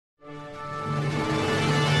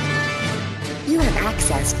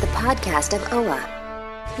accessed the podcast of OA.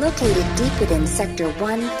 Located deep within Sector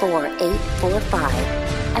 14845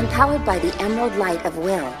 and powered by the Emerald Light of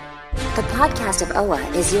Will, the podcast of OA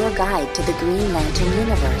is your guide to the Green Lantern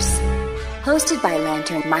universe. Hosted by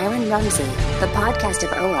Lantern Myron Rumsey, the podcast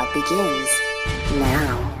of OA begins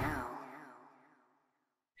now.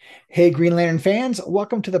 Hey, Green Lantern fans,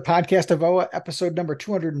 welcome to the podcast of OA, episode number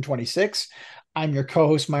 226. I'm your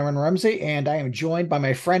co-host, Myron Rumsey, and I am joined by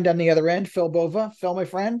my friend on the other end, Phil Bova. Phil, my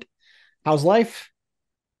friend, how's life?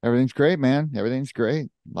 Everything's great, man. Everything's great.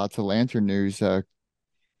 Lots of Lantern news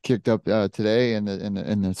kicked up today in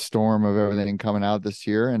the storm of everything coming out this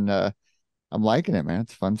year, and I'm liking it, man.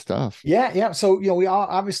 It's fun stuff. Yeah. So, we all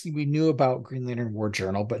obviously we knew about Green Lantern War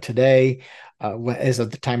Journal, but today, as of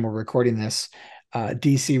the time we're recording this,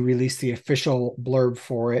 DC released the official blurb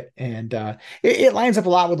for it, and it lines up a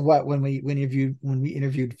lot with what when we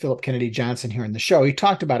interviewed Philip Kennedy Johnson here in the show. He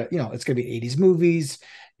talked about it. It's going to be 80s movies.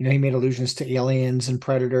 He made allusions to Aliens and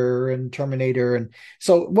Predator and Terminator, and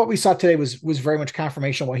so what we saw today was very much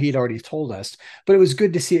confirmation of what he had already told us. But it was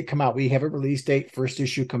good to see it come out. We have a release date. First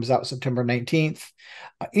issue comes out September 19th.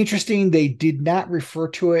 Interesting, they did not refer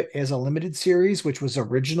to it as a limited series, which was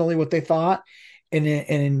originally what they thought. And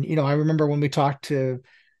I remember when we talked to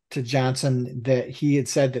Johnson that he had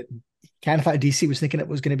said that he kind of thought DC was thinking it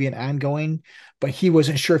was going to be an ongoing, but he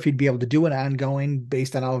wasn't sure if he'd be able to do an ongoing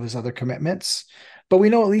based on all of his other commitments. But we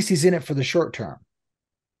know at least he's in it for the short term.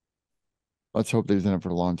 Let's hope that he's in it for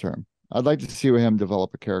the long term. I'd like to see him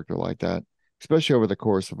develop a character like that, especially over the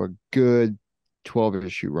course of a good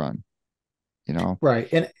 12-issue run.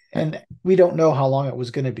 Right, and we don't know how long it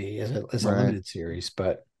was going to be as a Right. limited series,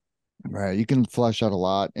 but. Right. You can flesh out a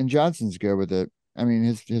lot. And Johnson's good with it. I mean,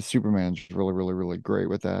 his Superman's really, really, really great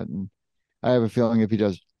with that. And I have a feeling if he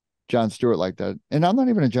does John Stewart like that, and I'm not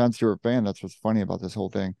even a John Stewart fan, that's what's funny about this whole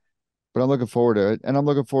thing. But I'm looking forward to it. And I'm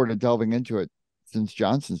looking forward to delving into it since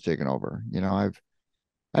Johnson's taken over.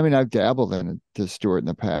 I've dabbled in it to Stewart in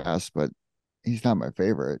the past, but he's not my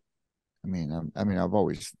favorite. I've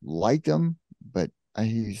always liked him, but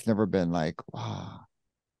he's never been like, wow.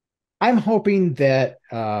 I'm hoping that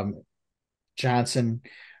Johnson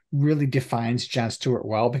really defines John Stewart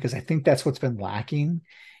well, because I think that's what's been lacking.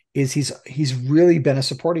 Is he's really been a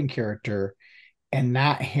supporting character and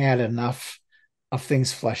not had enough of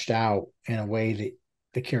things fleshed out in a way that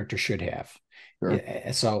the character should have. Sure.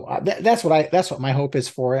 Yeah, so that's what my hope is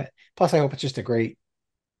for it. Plus, I hope it's just a great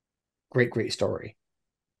story.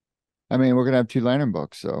 I mean, we're gonna have 2 Lantern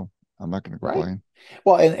books, so I'm not gonna complain. Right.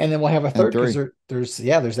 Well, and then we'll have a third, because 3. there's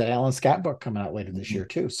that Alan Scott book coming out later this year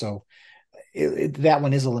too. So that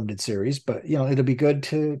one is a limited series, but it'll be good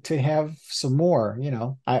to have some more.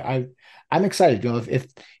 I'm excited.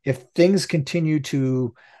 If things continue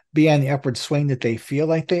to be on the upward swing that they feel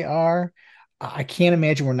like they are, I can't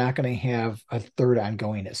imagine we're not going to have a third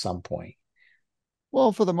ongoing at some point.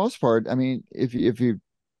 Well, for the most part, I mean, if you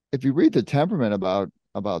read the temperament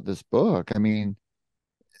about this book, I mean,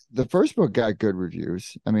 the first book got good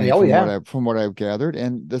reviews. I mean, from what I've gathered,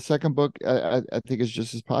 and the second book I think is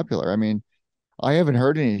just as popular. I mean, I haven't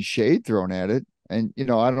heard any shade thrown at it, and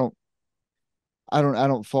I don't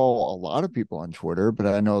follow a lot of people on Twitter, but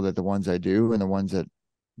I know that the ones I do and the ones that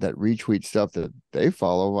retweet stuff that they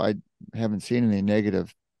follow, I haven't seen any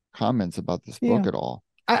negative comments about this book at all.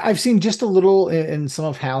 I've seen just a little in some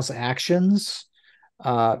of Hal's actions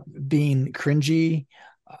being cringy.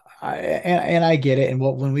 And I get it. And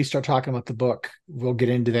when we start talking about the book, we'll get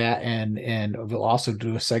into that, and we'll also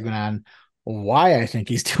do a segment on why I think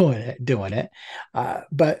he's doing it.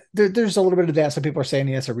 But there's a little bit of that. Some people are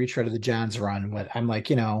saying that's a retread of the Johns run. But I'm like,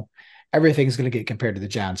 everything's going to get compared to the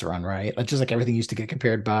Johns run, right? Just like everything used to get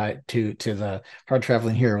compared to the Hard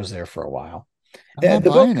Traveling Heroes there for a while. I'm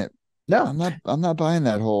not buying it. No, I'm not buying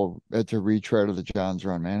that whole it's a retread of the Johns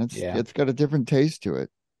run, man. It's got a different taste to it.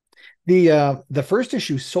 The first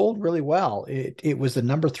issue sold really well. It was the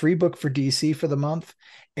number 3 book for DC for the month,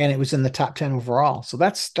 and it was in the top 10 overall. So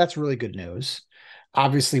that's really good news.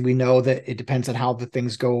 Obviously, we know that it depends on how the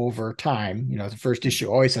things go over time. The first issue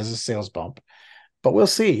always has a sales bump, but we'll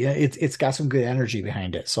see. It's got some good energy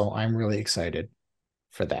behind it, so I'm really excited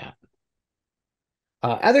for that.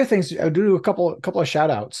 Other things, I'll do a couple of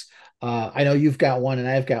shout outs. I know you've got one and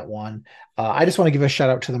I've got one. I just want to give a shout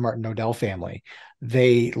out to the Martin Odell family.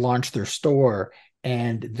 They launched their store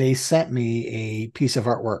and they sent me a piece of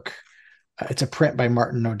artwork. It's a print by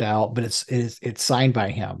Martin Odell, but it's signed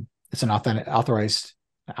by him. It's an authorized,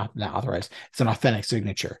 not authorized. It's an authentic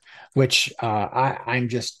signature, which I'm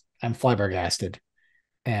flabbergasted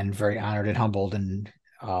and very honored and humbled and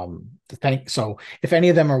So if any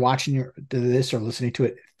of them are watching this or listening to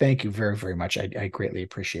it, thank you very, very much. I greatly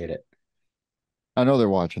appreciate it. I know they're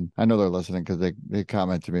watching. I know they're listening because they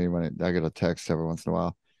comment to me when I get a text every once in a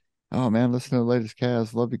while. Oh man, listen to the latest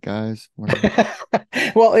cast. Love you guys.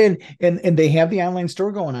 Well, and they have the online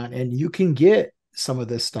store going on, and you can get some of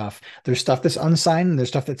this stuff. There's stuff that's unsigned and there's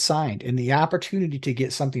stuff that's signed. And the opportunity to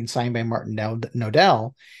get something signed by Martin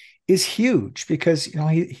Nodell is huge because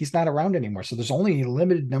he's not around anymore. So there's only a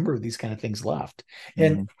limited number of these kind of things left.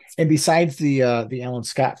 And besides the Alan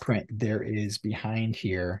Scott print, there is behind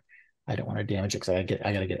here. I don't want to damage it because I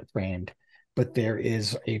gotta get it framed. But there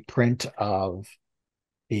is a print of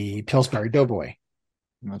the Pillsbury Doughboy.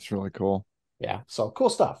 That's really cool. Yeah, so cool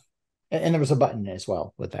stuff. And there was a button as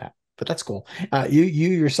well with that, but that's cool. You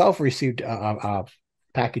yourself received a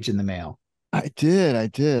package in the mail. I did.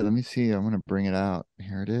 Let me see. I'm gonna bring it out.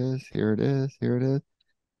 Here it is.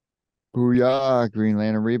 Booyah! Green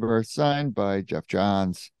Lantern Rebirth, signed by Jeff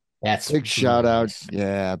Johns. That's big shout out. Nice.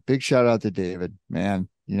 Yeah, big shout out to David. Man,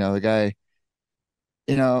 the guy.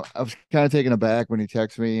 I was kind of taken aback when he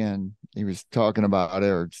texted me and he was talking about it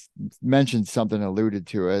or mentioned something, alluded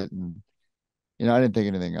to it, and I didn't think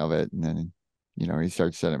anything of it. And then, he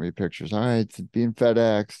starts sending me pictures. All right, it's being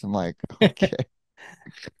FedEx. I'm like, okay.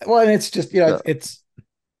 Well, and it's just,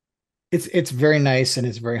 it's very nice and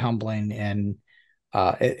it's very humbling. And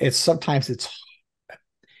it's sometimes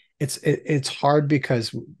it's hard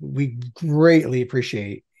because we greatly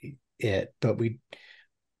appreciate it, but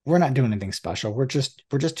we're not doing anything special. We're just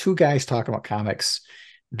two guys talking about comics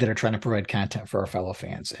that are trying to provide content for our fellow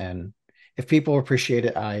fans. And if people appreciate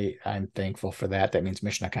it, I'm thankful for that. That means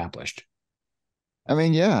mission accomplished. I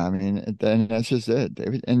mean, yeah, then that's just it.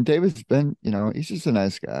 David's been, he's just a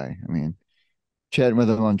nice guy. I mean, chatting with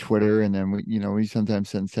him on Twitter, and then we sometimes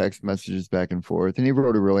send text messages back and forth. And he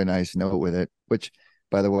wrote a really nice note with it, which,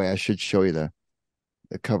 by the way, I should show you the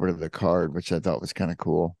cover of the card, which I thought was kind of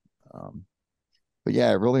cool. But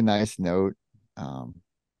yeah, really nice note.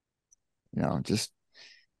 Just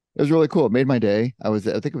it was really cool. It made my day. I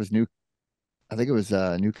think it was new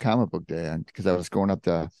comic book day because I was going up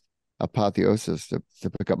to Apotheosis to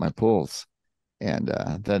pick up my pulls, and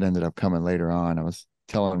that ended up coming later on. I was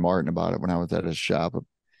telling Martin about it when I was at his shop,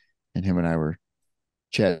 and him and I were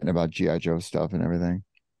chatting about GI Joe stuff and everything.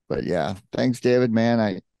 But yeah, thanks, David, man.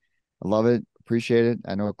 I love it, appreciate it.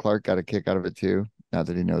 I know Clark got a kick out of it too. Not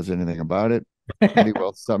that he knows anything about it, but he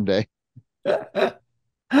will someday.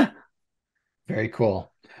 Very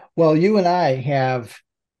cool. Well, you and I have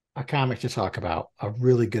a comic to talk about, a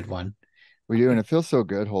really good one. We do, and it feels so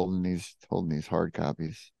good holding these hard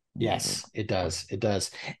copies. Yes, it does. It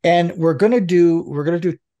does. And we're gonna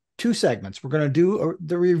do two segments. We're gonna do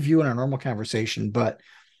the review in our normal conversation, but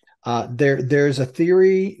there's a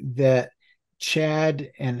theory that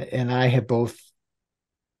Chad and I have both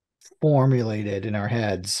formulated in our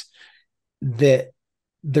heads that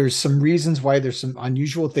there's some reasons why there's some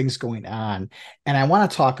unusual things going on, and I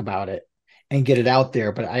want to talk about it and get it out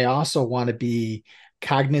there, but I also want to be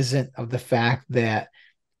cognizant of the fact that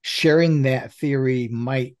sharing that theory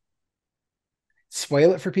might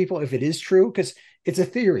spoil it for people if it is true, because it's a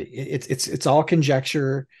theory. It's all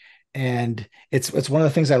conjecture, and it's one of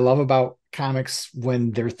the things I love about comics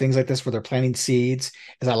when there are things like this where they're planting seeds,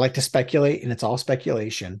 is I like to speculate, and it's all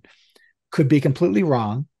speculation. Could be completely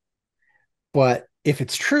wrong, but if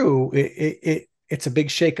it's true, it's a big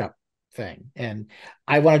shakeup thing, and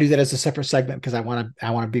I want to do that as a separate segment because I want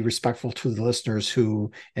to be respectful to the listeners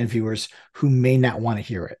and viewers who may not want to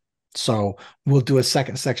hear it. So we'll do a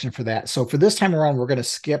second section for that. So for this time around, we're going to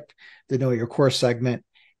skip the Know Your Core segment,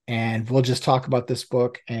 and we'll just talk about this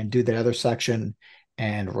book and do that other section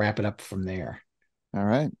and wrap it up from there. All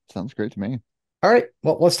right, sounds great to me. All right,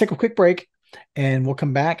 well, let's take a quick break, and we'll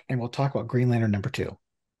come back and we'll talk about Green Lantern #2.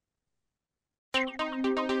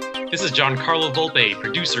 This is Giancarlo Volpe,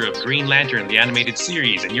 producer of Green Lantern, the animated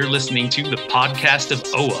series, and you're listening to the podcast of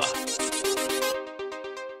OA.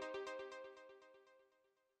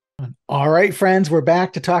 All right, friends, we're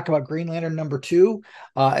back to talk about Green Lantern #2.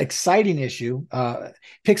 Exciting issue.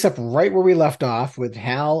 Picks up right where we left off with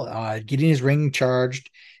Hal getting his ring charged.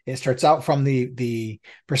 It starts out from the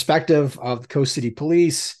perspective of the Coast City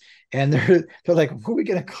Police, and they're like, "Who are we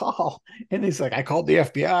gonna call?" And he's like, "I called the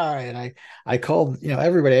FBI, and I called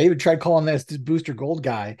everybody. I even tried calling this Booster Gold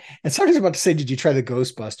guy." And somebody's about to say, "Did you try the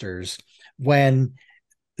Ghostbusters?" When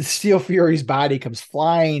Steel Fury's body comes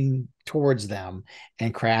flying towards them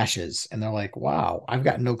and crashes, and they're like, "Wow, I've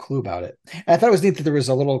got no clue about it." And I thought it was neat that there was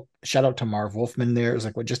a little shout out to Marv Wolfman there. It was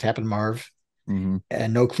like, "What just happened, Marv?" Mm-hmm.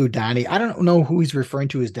 And no clue, Donnie. I don't know who he's referring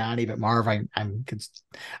to as Donnie, but Marv, I'm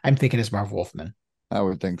thinking is Marv Wolfman. I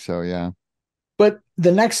would think so, yeah. But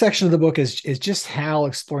the next section of the book is just Hal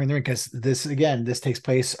exploring the ring, because this takes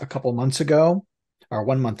place a couple months ago, or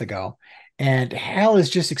 1 month ago, and Hal is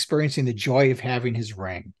just experiencing the joy of having his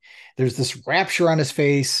ring. There's this rapture on his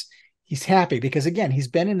face. He's happy because again, he's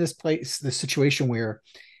been in this situation where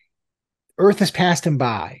Earth has passed him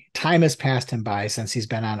by, time has passed him by since he's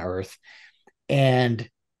been on Earth, and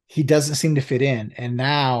he doesn't seem to fit in. And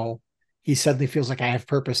now he suddenly feels like I have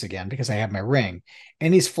purpose again because I have my ring.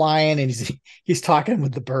 And he's flying and he's talking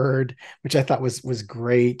with the bird, which I thought was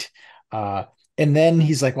great. And then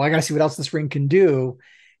he's like, well, I gotta see what else this ring can do.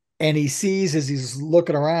 And he sees, as he's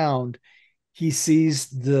looking around, he sees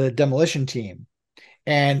the demolition team.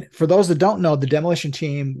 And for those that don't know, the demolition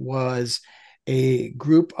team was a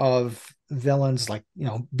group of villains, like,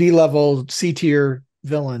 B-level, C-tier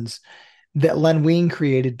villains that Len Wein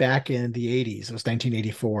created back in the 80s. It was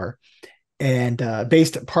 1984. And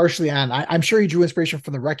based partially on, I'm sure he drew inspiration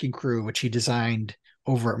from the Wrecking Crew, which he designed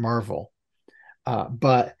over at Marvel.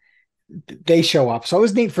 But they show up. So it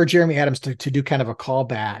was neat for Jeremy Adams to do kind of a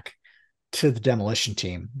callback to the demolition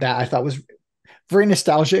team that I thought was very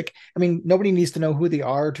nostalgic. I mean, nobody needs to know who they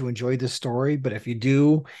are to enjoy this story, but if you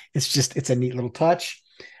do, it's a neat little touch.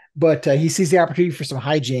 But he sees the opportunity for some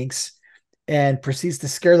hijinks and proceeds to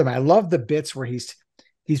scare them. I love the bits where he's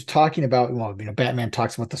talking about, Batman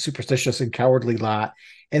talks about the superstitious and cowardly lot,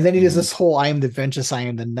 and then he does this whole "I am the vengeance, I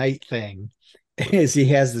am the night" thing, as he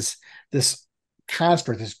has this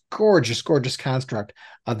construct, this gorgeous construct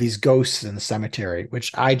of these ghosts in the cemetery,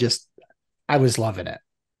 which I was loving it.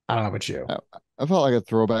 I don't know about you. I felt like a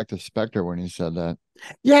throwback to Spectre when he said that.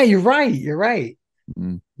 Yeah, you're right. You're right.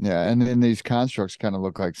 Yeah, and then these constructs kind of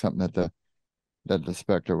look like something that the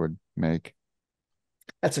Spectre would make.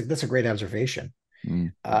 That's a great observation.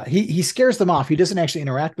 He scares them off. He doesn't actually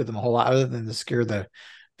interact with them a whole lot, other than to scare the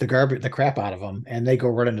crap out of them, and they go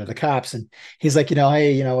right into the cops. And he's like,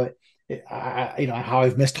 hey, how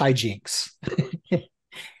I've missed hijinks.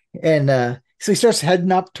 And so he starts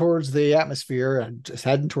heading up towards the atmosphere and just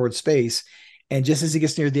heading towards space. And just as he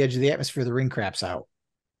gets near the edge of the atmosphere, the ring craps out.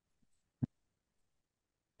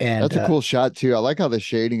 And that's a cool shot too. I like how the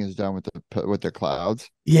shading is done with the clouds.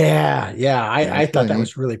 Yeah. I thought that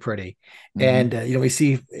was really pretty. And we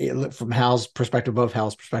see from Hal's perspective, above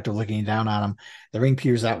Hal's perspective, looking down on him, the ring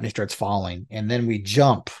peers out and he starts falling. And then we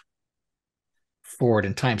jump forward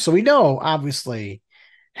in time. So we know, obviously,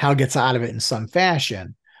 Hal gets out of it in some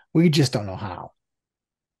fashion. We just don't know how.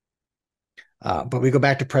 But we go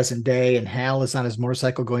back to present day, and Hal is on his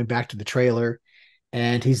motorcycle going back to the trailer,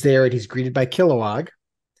 and he's there, and he's greeted by Kilowog.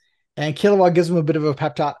 And Kilowog gives him a bit of a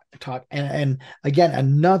pep talk. And again,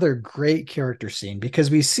 another great character scene,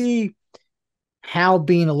 because we see Hal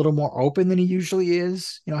being a little more open than he usually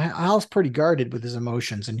is. Hal's pretty guarded with his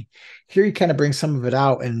emotions, and here he kind of brings some of it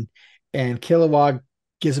out, and Kilowog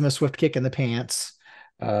gives him a swift kick in the pants.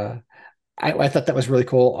 I thought that was really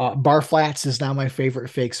cool. Barflats is now my favorite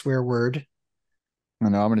fake swear word. I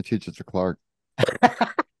know, I'm going to teach it to Clark.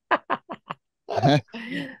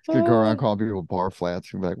 Could go around calling people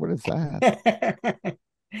barflats and be like, what is that?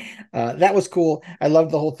 That was cool. I love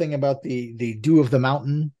the whole thing about the dew of the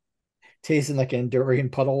mountain tasting like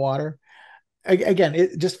Andorian puddle water. Again,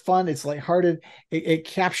 it's just fun. It's lighthearted. It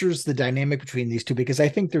captures the dynamic between these two, because I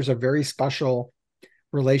think there's a very special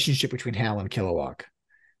relationship between Hal and Kilowog. I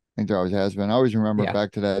think there always has been. I always remember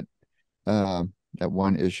back to that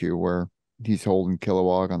one issue where he's holding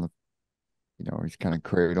Kilowog on the, he's kind of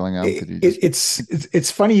cradling him.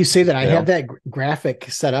 It's funny you say that. I have that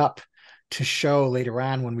graphic set up to show later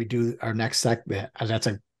on when we do our next segment. That's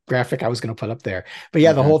a graphic I was going to put up there. But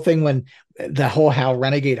yeah, the whole thing, when the whole Hal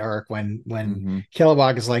Renegade arc, when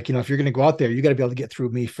Kilowog is like, if you're going to go out there, you got to be able to get through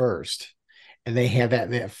me first. And they have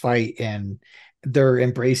that fight, and they're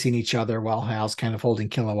embracing each other while Hal's kind of holding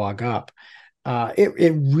Kilowog up.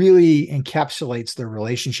 It really encapsulates their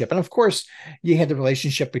relationship. And of course, you had the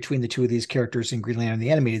relationship between the two of these characters in Green Lantern,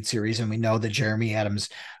 the animated series. And we know that Jeremy Adams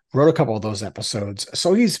wrote a couple of those episodes.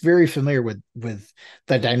 So he's very familiar with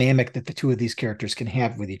the dynamic that the two of these characters can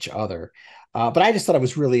have with each other. But I just thought it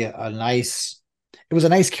was really a nice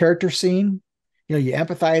character scene. You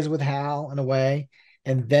empathize with Hal in a way.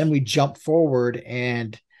 And then we jump forward,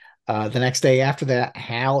 and the next day after that,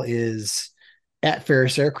 Hal is at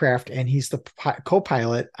Ferris Aircraft, and he's the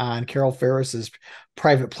co-pilot on Carol Ferris's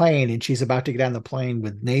private plane, and she's about to get on the plane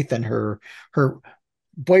with Nathan, her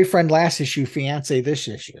boyfriend last issue, fiance this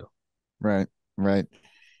issue. Right.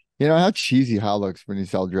 How cheesy Hal looks when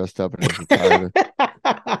he's all dressed up and he's retired.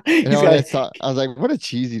 I was like, what a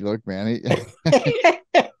cheesy look, man.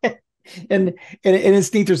 And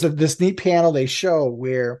it's neat. There's this neat panel they show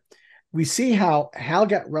where we see how Hal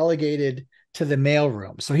got relegated to the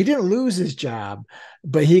mailroom. So he didn't lose his job,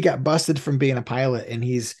 but he got busted from being a pilot, and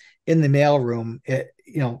he's in the mailroom at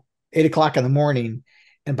 8 o'clock in the morning,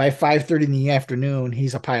 and by 5:30 in the afternoon,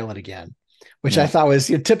 he's a pilot again, which I thought was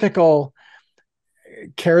typical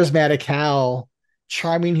charismatic Hal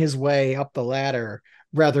charming his way up the ladder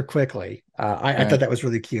rather quickly. I thought that was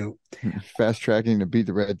really cute. Fast tracking to beat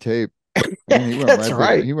the red tape. Man, he went That's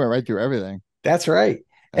right. He went right through everything. That's right.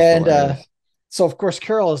 That's and so of course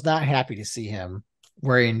Carol is not happy to see him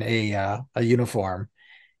wearing a uniform,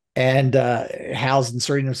 and Hal's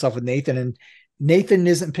inserting himself with Nathan, and Nathan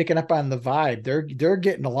isn't picking up on the vibe. They're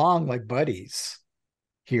getting along like buddies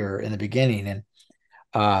here in the beginning,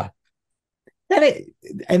 and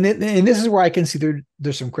this is where I can see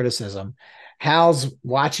there's some criticism. Hal's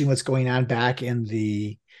watching what's going on back in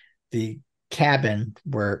the cabin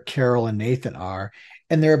where Carol and Nathan are,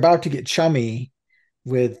 and they're about to get chummy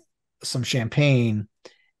with some champagne,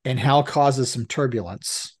 and Hal causes some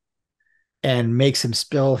turbulence and makes him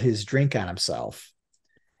spill his drink on himself.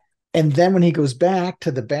 And then when he goes back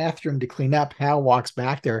to the bathroom to clean up, Hal walks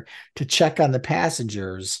back there to check on the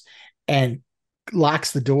passengers and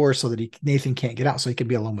locks the door so that Nathan can't get out, so he can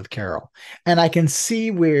be alone with Carol. And I can see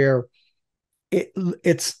where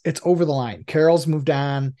it's over the line. Carol's moved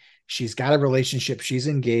on. She's got a relationship. She's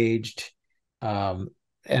engaged. And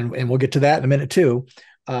we'll get to that in a minute too.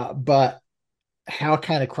 But Hal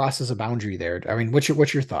kind of crosses a boundary there. I mean, what's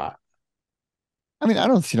your thought? I mean, I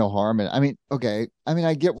don't see no harm in it. I mean, okay. I mean,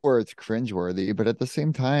 I get where it's cringeworthy, but at the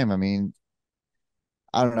same time, I mean,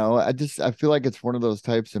 I don't know. I feel like it's one of those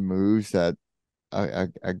types of moves that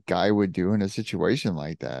a guy would do in a situation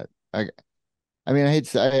like that. I mean, I hate to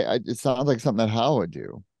say, it sounds like something that Hal would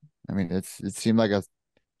do. I mean, it seemed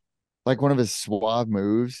like one of his suave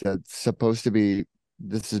moves that's supposed to be,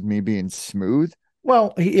 this is me being smooth.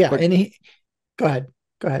 Well, go ahead.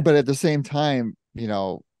 But at the same time,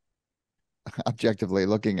 objectively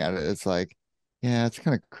looking at it, it's like, yeah, it's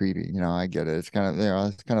kind of creepy. I get it. It's kind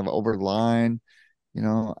of, it's kind of over the line.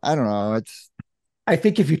 I don't know. I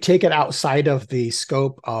think if you take it outside of the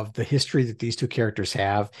scope of the history that these two characters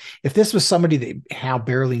have, if this was somebody that Hal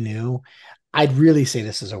barely knew, I'd really say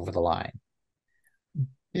this is over the line.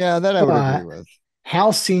 Yeah, that I would agree with.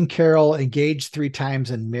 Hal's seen Carol engaged 3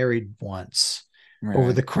 times and married once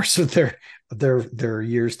over the course of their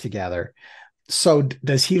years together. So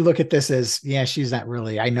does he look at this as, yeah, she's not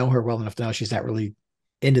really, I know her well enough to know she's not really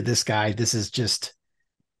into this guy. This is just,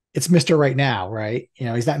 it's Mr. Right Now, right?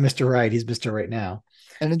 He's not Mr. Right. He's Mr. Right Now.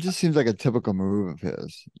 And it just seems like a typical move of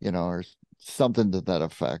his, or something to that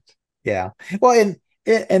effect. Yeah. Well,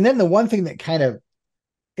 and then the one thing that kind of,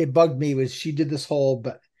 it bugged me was she did this whole,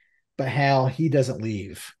 but Hal, he doesn't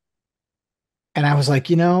leave. And I was like,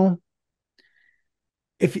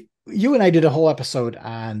 if you and I did a whole episode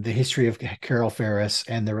on the history of Carol Ferris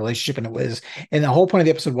and the relationship, and the whole point of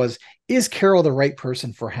the episode was, is Carol the right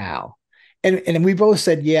person for Hal? And we both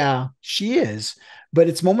said, yeah, she is. But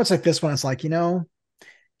it's moments like this when it's like,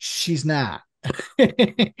 she's not.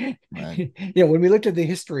 Right. When we looked at the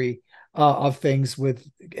history of things with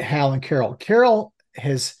Hal and Carol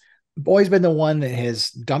has always been the one that has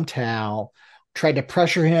dumped Hal, tried to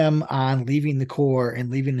pressure him on leaving the Corps and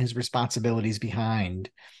leaving his responsibilities behind.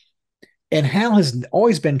 And Hal has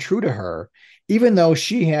always been true to her, even though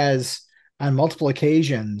she has on multiple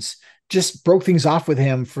occasions just broke things off with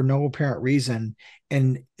him for no apparent reason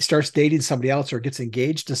and starts dating somebody else or gets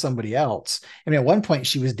engaged to somebody else. I mean, at one point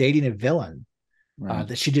she was dating a villain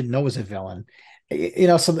that she didn't know was a villain.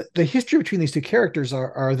 So the history between these two characters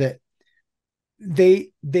are that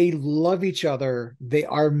they love each other. They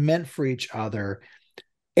are meant for each other.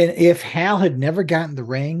 And if Hal had never gotten the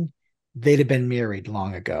ring, they'd have been married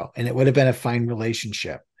long ago, and it would have been a fine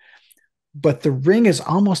relationship. But the ring is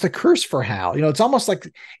almost a curse for Hal. It's almost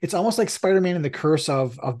like Spider-Man and the curse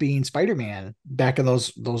of being Spider-Man back in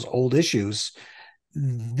those old issues.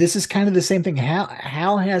 This is kind of the same thing.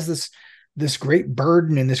 Hal has this great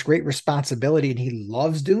burden and this great responsibility, and he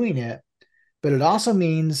loves doing it. But it also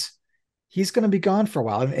means he's going to be gone for a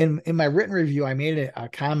while. And in my written review, I made a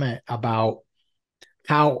comment about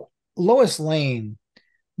how Lois Lane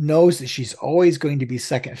knows that she's always going to be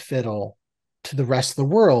second fiddle to the rest of the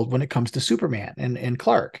world when it comes to Superman and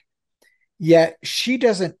Clark. Yet she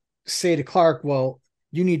doesn't say to Clark, well,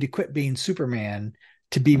 you need to quit being Superman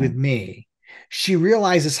to be with me. She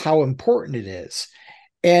realizes how important it is.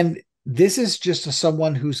 And this is just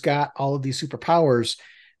someone who's got all of these superpowers,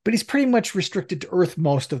 but he's pretty much restricted to Earth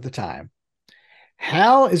most of the time.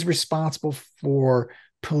 Hal is responsible for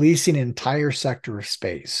policing an entire sector of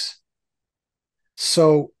space.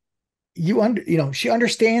 So she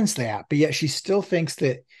understands that, but yet she still thinks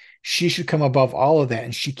that she should come above all of that,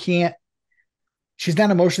 and she's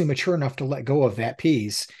not emotionally mature enough to let go of that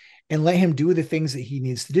piece and let him do the things that he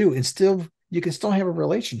needs to do, and still you can still have a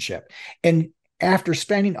relationship. And after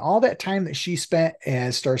spending all that time that she spent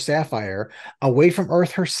as Star Sapphire away from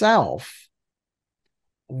Earth herself,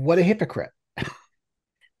 what a hypocrite.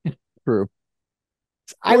 True.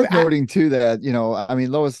 Worth noting too that, I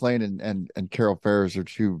mean, Lois Lane and Carol Ferris are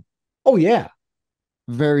two oh yeah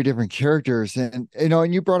very different characters. And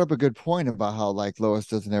and you brought up a good point about how like Lois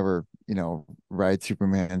doesn't ever, ride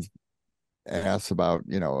Superman's ass about,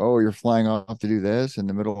 oh, you're flying off to do this in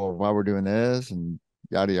the middle of while we're doing this and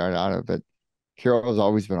yada yada yada. But Carol has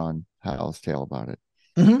always been on Hal's tail about it.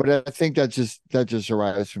 Mm-hmm. But I think that just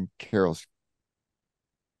arrives from Carol's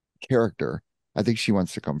character. I think she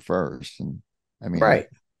wants to come first. And I mean, right.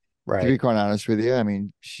 To be quite honest with you, I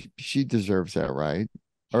mean, she deserves that, right?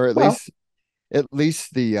 Or at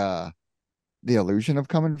least the illusion of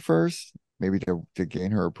coming first, maybe to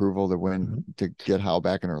gain her approval, to win, mm-hmm. to get Hal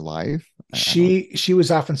back in her life. She was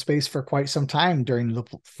off in space for quite some time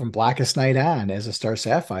from Blackest Night on as a Star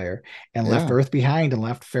Sapphire, and left Earth behind and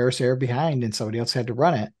left Ferris Air behind, and somebody else had to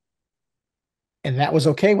run it. And that was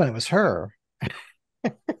okay when it was her.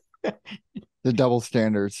 The double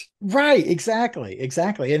standards. Right, exactly.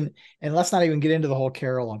 And let's not even get into the whole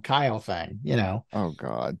Carol and Kyle thing, Oh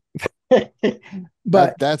God.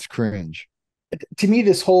 But that's cringe. To me,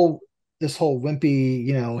 this whole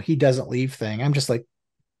wimpy, he doesn't leave thing, I'm just like,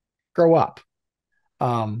 grow up.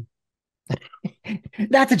 Not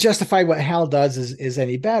to justify what Hal does is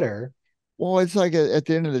any better. Well, it's like at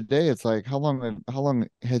the end of the day, it's like how long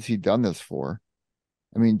has he done this for?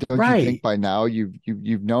 I mean, don't you think by now you've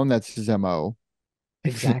known that's his MO?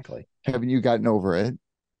 Exactly. Haven't you gotten over it?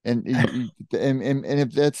 And and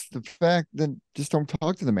if that's the fact, then just don't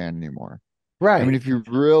talk to the man anymore. Right. I mean, if you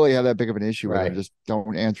really have that big of an issue with him, just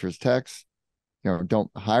don't answer his texts.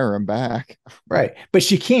 Don't hire him back. Right. But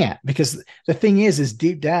she can't, because the thing is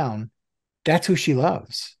deep down, that's who she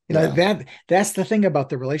loves. That's the thing about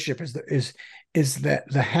the relationship is that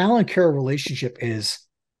the Hal and Carol relationship is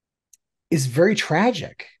very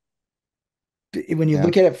tragic when you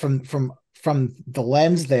look at it from the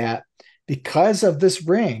lens that because of this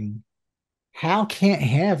ring, Hal can't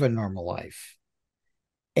have a normal life.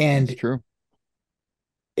 And that's true.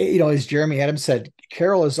 As Jeremy Adams said,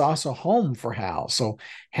 Carol is also home for Hal. So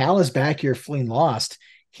Hal is back here fleeing lost.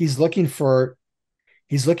 He's looking for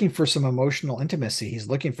some emotional intimacy. He's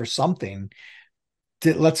looking for something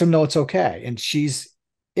that lets him know it's okay. And she's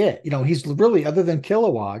it. He's really, other than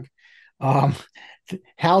Kilowog,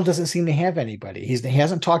 Hal doesn't seem to have anybody. He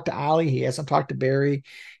hasn't talked to Ollie. He hasn't talked to Barry.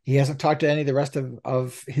 He hasn't talked to any of the rest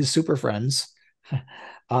of his super friends.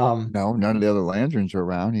 No, none of the other Lanterns are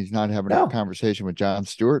around. He's not having a conversation with John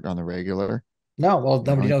Stewart on the regular. No, well,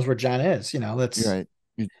 nobody knows where John is. That's right.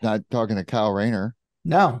 He's not talking to Kyle Rayner.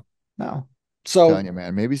 No. So, I'm telling you,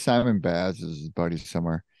 man, maybe Simon Baz is his buddy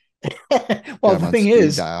somewhere. Well, the thing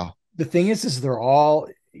is they're all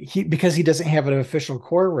because he doesn't have an official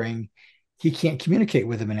core ring. He can't communicate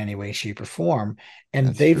with them in any way, shape, or form,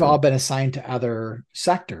 and they've all been assigned to other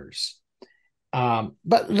sectors. But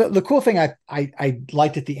the cool thing I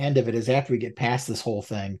liked at the end of it is after we get past this whole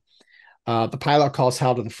thing, the pilot calls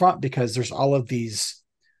Hal to the front because there's all of these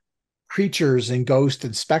creatures and ghosts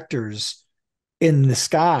and specters in the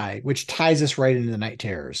sky, which ties us right into the Night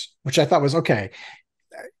Terrors, which I thought was okay.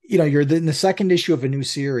 You're in the second issue of a new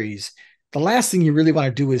series. The last thing you really want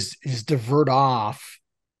to do is divert off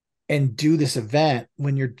and do this event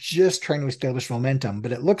when you're just trying to establish momentum.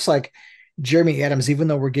 But it looks like Jeremy Adams, even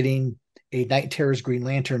though we're getting a Night Terrors Green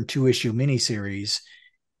Lantern 2-issue miniseries,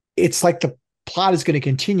 it's like the plot is going to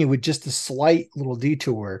continue with just a slight little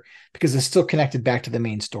detour because it's still connected back to the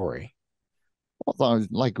main story. Well, as long as,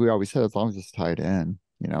 like we always said, as long as it's tied in,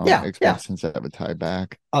 it makes more sense to have it tied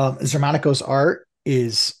back. Zermanico's art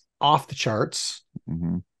is off the charts.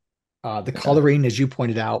 Mm-hmm. The coloring, as you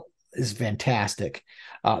pointed out, is fantastic.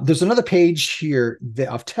 There's another page here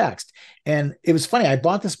of text, and it was funny. I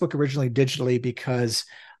bought this book originally digitally because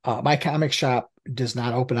my comic shop does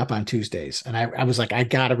not open up on Tuesdays, and I was like, I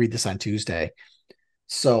got to read this on Tuesday.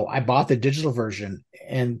 So I bought the digital version,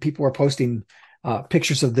 and people were posting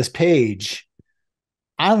pictures of this page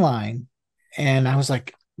online, and I was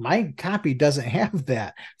like, my copy doesn't have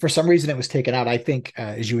that. For some reason, it was taken out. I think,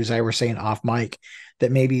 as I were saying off mic,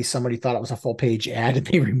 that maybe somebody thought it was a full page ad and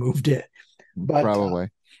they removed it. But probably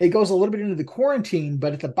it goes a little bit into the quarantine.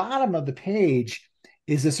 But at the bottom of the page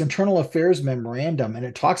is this internal affairs memorandum, and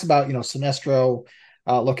it talks about Sinestro,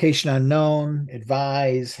 location unknown,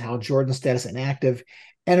 advise, Hal Jordan status inactive,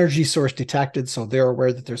 Energy source detected, so they're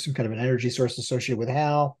aware that there's some kind of an energy source associated with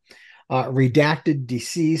Hal. Redacted,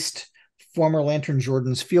 deceased. Former Lantern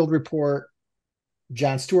Jordan's field report.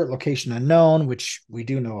 John Stewart, location unknown, which we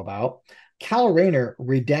do know about. Kyle Rayner,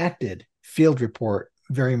 redacted, field report,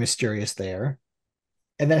 very mysterious there.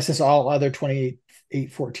 And then it says all other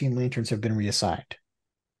 2814 lanterns have been reassigned.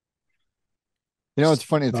 It's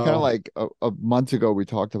funny. It's kind of like a month ago we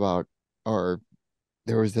talked about, or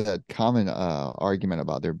there was that common argument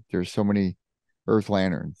about there's so many Earth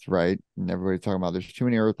lanterns, right? And everybody's talking about there's too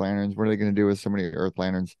many Earth lanterns. What are they going to do with so many Earth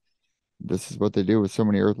lanterns? This is what they do with so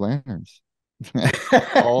many Earth lanterns.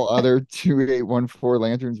 All other 2814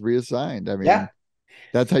 lanterns reassigned. I mean,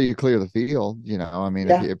 that's how you clear the field. I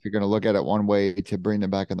mean, if you're going to look at it one way to bring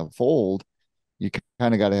them back in the fold, you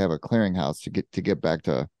kind of got to have a clearinghouse to get back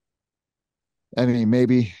to. I mean,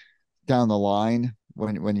 maybe down the line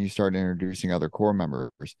when you start introducing other core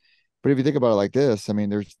members, but if you think about it like this, I mean,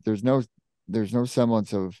 there's no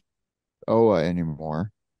semblance of Oa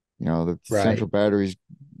anymore. The central batteries,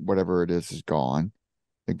 whatever it is gone.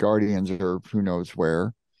 The Guardians are who knows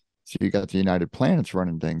where. So you got the United Planets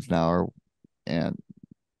running things now, and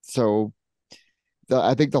so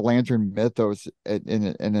I think the Lantern mythos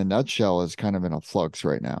in a nutshell is kind of in a flux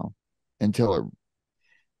right now, until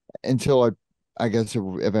I guess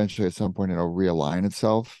eventually at some point it'll realign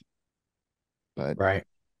itself. But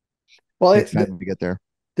well, it's time to get there.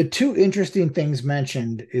 The two interesting things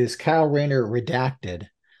mentioned is Kyle Rayner redacted.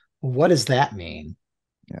 What does that mean?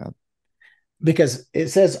 Yeah. Because it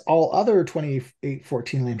says all other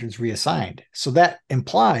 2814 lanterns reassigned. So that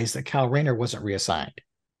implies that Kyle Rayner wasn't reassigned.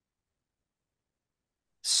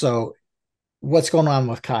 So what's going on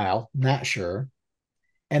with Kyle? Not sure.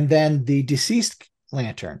 And then the deceased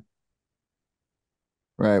lantern.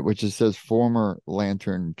 Right, which it says former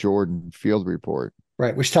Lantern Jordan field report.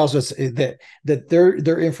 Right, which tells us that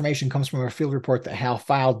their information comes from a field report that Hal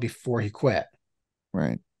filed before he quit.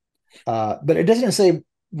 Right. But it doesn't say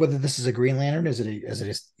whether this is a Green Lantern, is it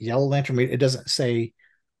a Yellow Lantern? It doesn't say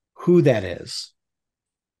who that is.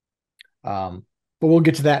 But we'll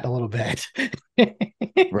get to that in a little bit.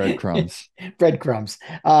 Breadcrumbs.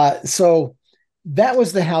 So that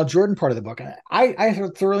was the Hal Jordan part of the book.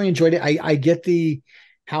 I thoroughly enjoyed it. I get the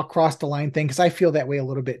Hal crossed the line thing because I feel that way a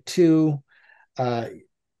little bit too. But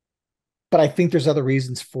I think there's other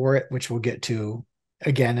reasons for it, which we'll get to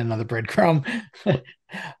again, another breadcrumb.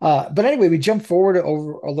 But anyway, we jump forward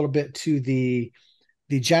over a little bit to the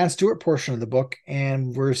John Stewart portion of the book,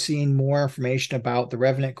 and we're seeing more information about the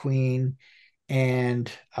Revenant Queen,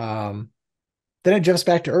 and then it jumps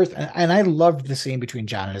back to Earth. And I loved the scene between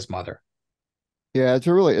John and his mother. Yeah, it's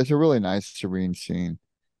a really nice, serene scene.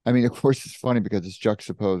 I mean, of course, it's funny because it's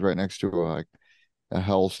juxtaposed right next to a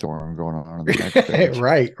hellstorm going on in the next page.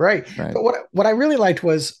 Right. But what I really liked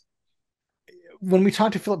was when we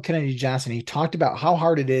talked to Philip Kennedy Johnson, he talked about how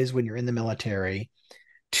hard it is when you're in the military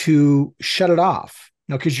to shut it off.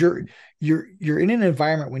 Because you're in an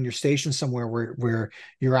environment when you're stationed somewhere where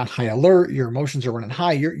you're on high alert, your emotions are running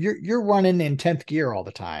high, you're running in 10th gear all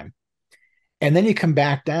the time, and then you come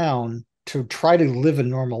back down to try to live a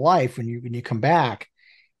normal life when you come back,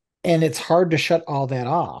 and it's hard to shut all that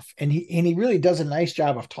off. And he really does a nice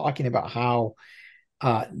job of talking about how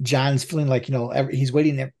John's feeling like he's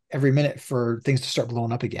waiting every minute for things to start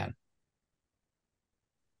blowing up again.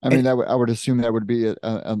 I mean, I would assume that would be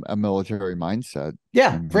a military mindset.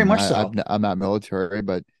 Yeah, very much so. I'm not military,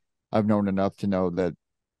 but I've known enough to know that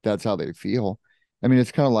that's how they feel. I mean,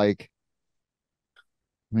 it's kind of like,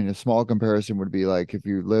 a small comparison would be like if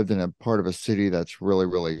you lived in a part of a city that's really,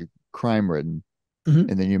 really crime ridden, mm-hmm.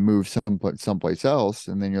 and then you move someplace else,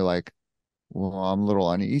 and then you're like, well, I'm a little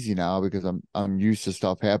uneasy now because I'm used to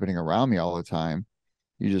stuff happening around me all the time.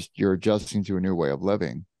 You're adjusting to a new way of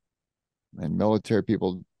living, and military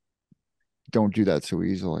people don't do that so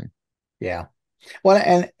easily. Yeah.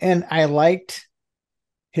 Well, and I liked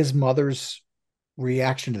his mother's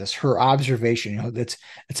reaction to this, her observation.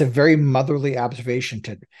 it's a very motherly observation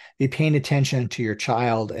to be paying attention to your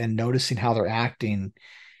child and noticing how they're acting.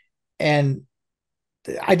 And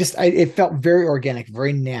it felt very organic,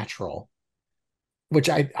 very natural, which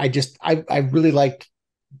I really liked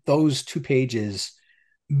those 2 pages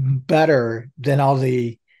better than all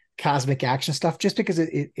the cosmic action stuff, just because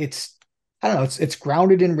it's I don't know, it's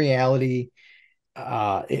grounded in reality.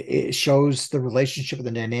 It shows the relationship and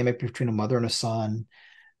the dynamic between a mother and a son,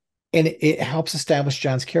 and it helps establish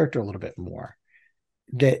John's character a little bit more.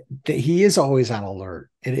 That he is always on alert.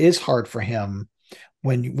 It is hard for him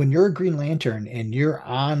when you're a Green Lantern and you're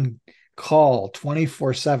on call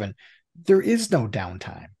 24/7. There is no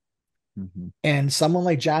downtime. Mm-hmm. And someone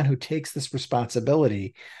like John who takes this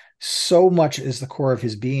responsibility so much as the core of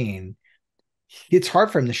his being, it's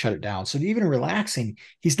hard for him to shut it down. So even relaxing,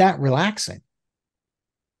 he's not relaxing.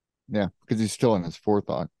 Yeah, because he's still in his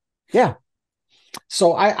forethought. Yeah.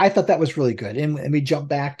 So I thought that was really good. And we jump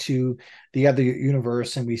back to the other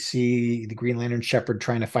universe and we see the Green Lantern Shepherd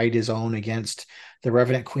trying to fight his own against the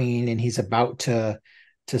Revenant Queen, and he's about to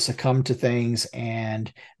succumb to things,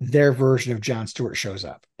 and their version of John Stewart shows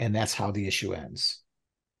up, and that's how the issue ends.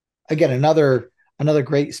 Again, another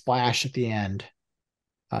great splash at the end,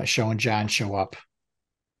 showing John show up.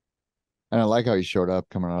 And I like how he showed up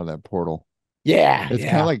coming out of that portal. Yeah, It's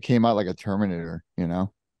kind yeah. of like came out like a Terminator, you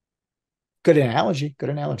know? Good analogy. Good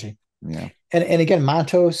analogy. Yeah. And again,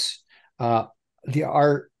 Montos, uh, the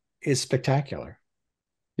art is spectacular.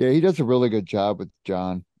 Yeah, he does a really good job with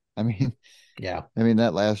John. I mean, Yeah.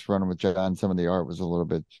 that last run with John, some of the art was a little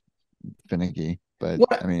bit finicky, but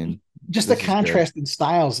What I mean, just the this is good. contrast in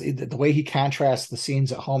styles, the way he contrasts the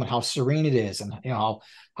scenes at home and how serene it is, and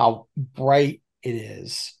how bright it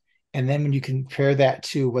is. And then when you compare that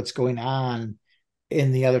to what's going on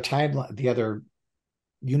in the other timeline, the other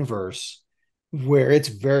universe, where it's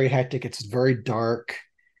very hectic, it's very dark.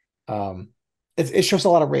 It shows a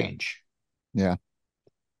lot of range. Yeah.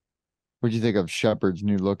 What do you think of Shepard's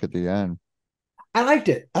new look at the end? I liked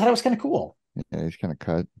it. I thought it was kind of cool. Yeah, he's kind of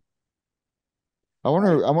cut. I Right.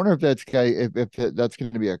 wonder. I wonder if that's guy. If that's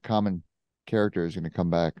going to be a common character is going to come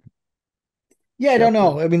back. Yeah, I don't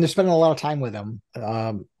Shepard, know. I mean, they're spending a lot of time with him.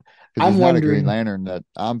 because I'm he's not a Green wondering. Lantern that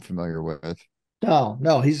I'm familiar with.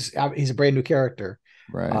 No, he's a brand new character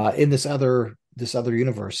Right. in this other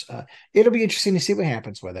universe. It'll be interesting to see what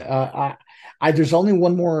happens with it. There's only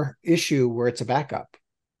one more issue where it's a backup.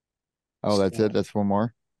 Oh, that's it. So, That's one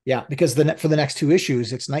more. yeah, because for the next two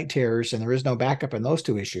issues, it's Night Terrors, and there is no backup in those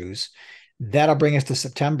two issues. That'll bring us to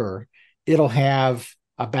September. It'll have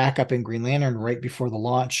a backup in Green Lantern right before the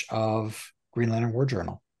launch of Green Lantern War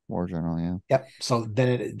Journal. War Journal. Yeah. Yep. So then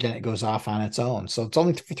it goes off on its own. So it's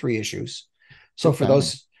only for three issues. So Good timing.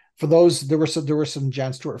 for those there were some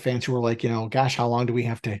John Stewart fans who were like, gosh, how long do we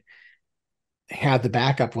have to have the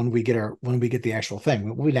backup when we get the actual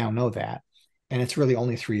thing? We now know that, and it's really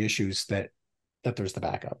only three issues that there's the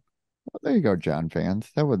backup. Well, there you go, John fans.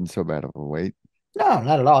 That wasn't so bad of a wait. No,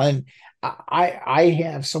 not at all. And I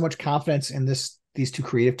have so much confidence in these two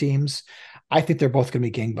creative teams. I think they're both going to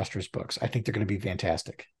be gangbusters books. I think they're going to be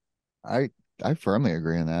fantastic. I I firmly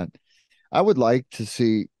agree on that. I would like to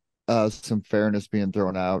see some fairness being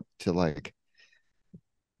thrown out to like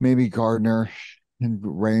maybe Gardner and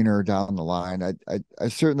Rayner down the line. I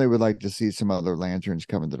certainly would like to see some other lanterns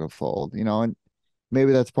come into the fold, and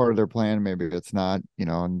maybe that's part of their plan, maybe it's not,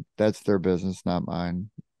 and that's their business, not mine.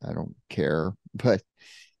 I don't care. But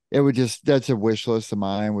it would just that's a wish list of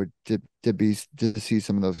mine would to see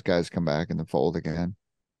some of those guys come back in the fold again.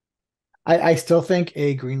 I still think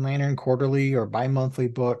a Green Lantern quarterly or bi-monthly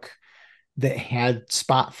book that had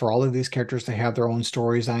spot for all of these characters to have their own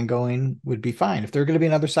stories ongoing would be fine. If they're going to be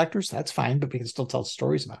in other sectors, that's fine, but we can still tell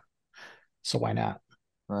stories about it. So why not?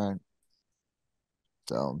 Right.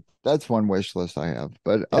 So that's one wish list I have.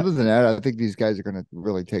 But other Yep. than that, I think these guys are going to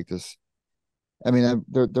really take this. I mean,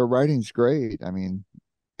 their writing's great. I mean,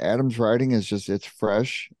 Adam's writing is just it's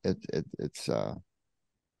fresh. It's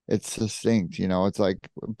succinct. It's like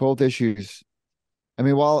both issues. I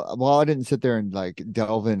mean, while I didn't sit there and like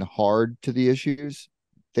delve in hard to the issues,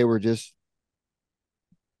 they were just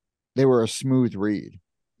they were a smooth read.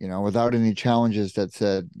 Without any challenges that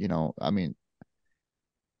said, I mean,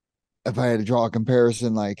 if I had to draw a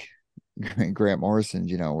comparison, like Grant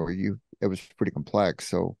Morrison's, where it was pretty complex,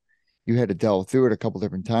 so you had to delve through it a couple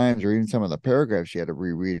different times, or even some of the paragraphs you had to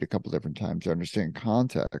reread a couple different times to understand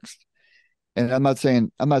context. And I'm not saying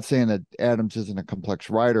that Adams isn't a complex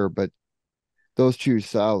writer, but those two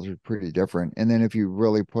styles are pretty different. And then if you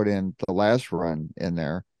really put in the last run in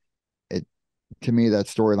there, it to me that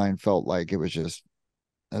storyline felt like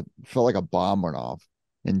a bomb went off,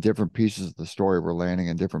 and different pieces of the story were landing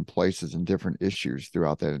in different places and different issues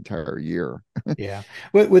throughout that entire year. Yeah.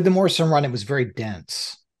 With the Morrison run, it was very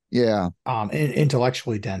dense, Yeah,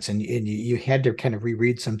 intellectually dense, and you had to kind of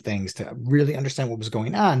reread some things to really understand what was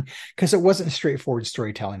going on because it wasn't straightforward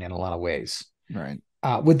storytelling in a lot of ways. right.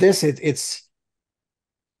 With this, it's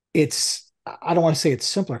I don't want to say it's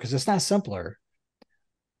simpler because it's not simpler,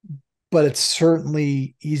 but it's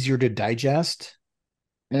certainly easier to digest.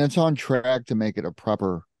 And it's on track to make it a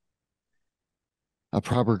proper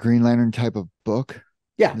Green Lantern type of book.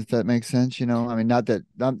 Yeah, If that makes sense, I mean, not that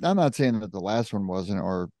I'm not saying that the last one wasn't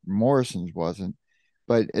or Morrison's wasn't,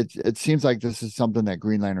 but it seems like this is something that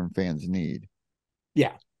Green Lantern fans need.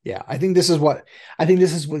 yeah, Yeah, I think this is what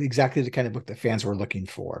exactly the kind of book that fans were looking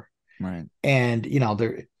for. Right. And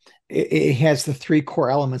it has the three core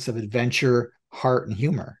elements of adventure, heart, and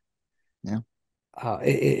humor. Yeah.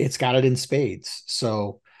 It's got it in spades.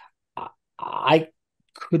 So I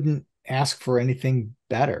couldn't ask for anything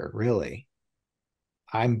better, really.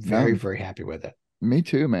 I'm very, No, very happy with it. me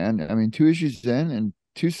too, man. I mean, 2 issues in and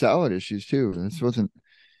 2 solid issues too. This wasn't,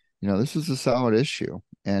 this is a solid issue.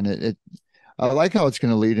 And I like how it's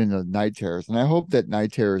going to lead into Night Terrors. And I hope that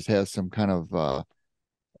Night Terrors has some kind of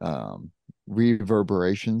um,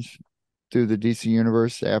 reverberations through the DC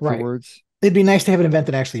universe Right. afterwards. It'd be nice to have an event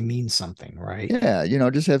that actually means something, right? Yeah,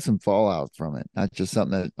 just have some fallout from it, not just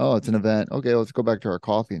something that, oh, it's an event. Okay, let's go back to our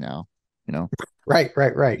coffee now. You know. Right,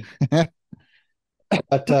 right, right.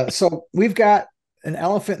 But so we've got an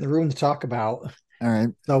elephant in the room to talk about. All right.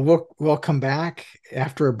 So we'll come back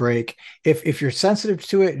after a break. If you're sensitive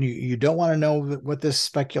to it and you don't want to know what this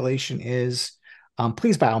speculation is,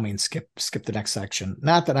 please by all means skip the next section.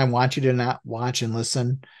 Not that I want you to not watch and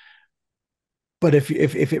listen, but if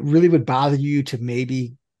it really would bother you to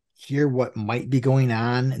maybe hear what might be going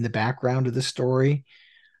on in the background of the story,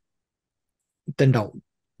 then don't.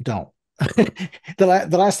 The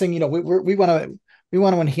last thing, we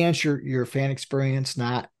want to enhance your fan experience,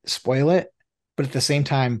 not spoil it, but at the same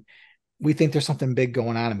time, we think there's something big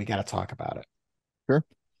going on and we got to talk about it. Sure.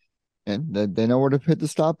 And they know where to hit the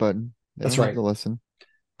stop button. They That's don't right. have to listen.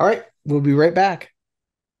 All right, we'll be right back.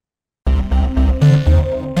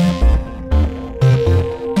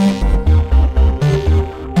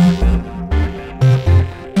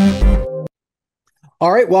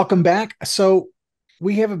 All right, welcome back. So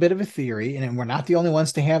we have a bit of a theory, and we're not the only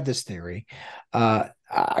ones to have this theory.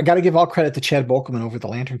 I got to give all credit to Chad Bokelman over the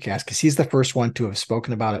Lantern Cast because he's the first one to have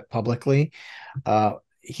spoken about it publicly.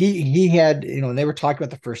 He had, when they were talking about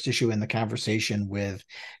the first issue in the conversation with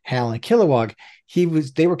Hal and Kilowog,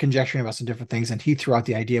 they were conjecturing about some different things, and he threw out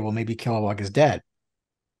the idea, well, maybe Kilowog is dead.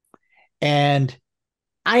 And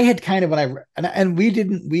I had kind of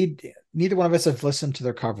neither one of us have listened to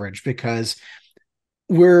their coverage because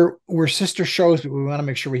we're sister shows, but we want to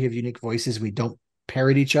make sure we have unique voices. We don't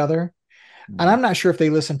parrot each other. And I'm not sure if they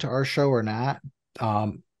listen to our show or not.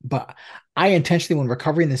 But I intentionally, when we're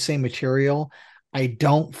covering the same material, I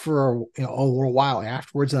don't for a little while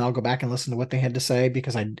afterwards, and I'll go back and listen to what they had to say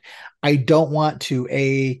because I don't want to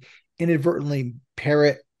inadvertently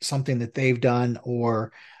parrot something that they've done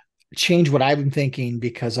or change what I've been thinking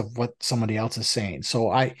because of what somebody else is saying. So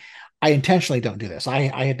I intentionally don't do this.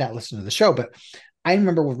 I had not listened to the show, but I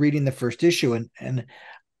remember reading the first issue and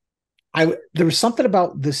there was something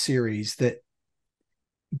about this series that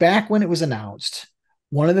back when it was announced,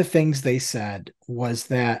 one of the things they said was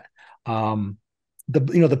that the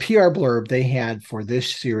PR blurb they had for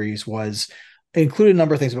this series included a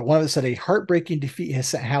number of things, but one of them said a heartbreaking defeat has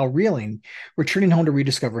set Hal reeling, returning home to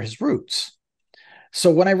rediscover his roots.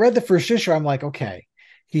 So when I read the first issue, I'm like, okay,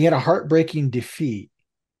 he had a heartbreaking defeat.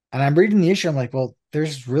 And I'm reading the issue, I'm like, well,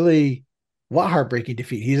 there's really what heartbreaking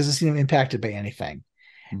defeat? He doesn't seem impacted by anything.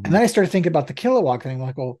 Mm-hmm. And then I started thinking about the Kilowog thing. I'm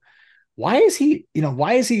like, well, why is he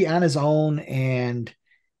on his own and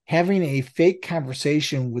having a fake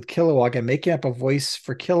conversation with Kilowog and making up a voice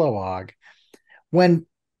for Kilowog when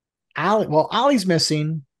Ollie's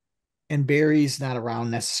missing and Barry's not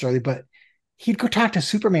around necessarily, but he'd go talk to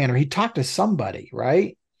Superman or he'd talk to somebody,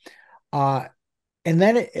 right? And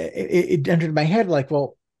then it entered my head like,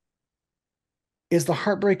 well, is the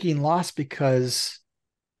heartbreaking loss because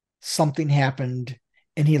something happened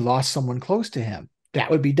and he lost someone close to him?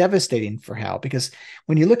 That would be devastating for Hal because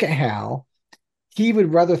when you look at Hal, he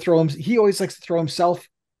would rather he always likes to throw himself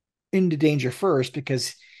into danger first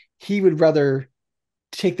because he would rather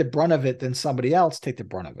take the brunt of it than somebody else take the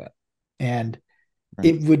brunt of it. And right.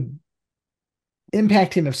 It would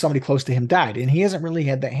impact him if somebody close to him died. And he hasn't really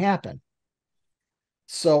had that happen.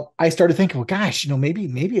 So I started thinking, well, gosh, maybe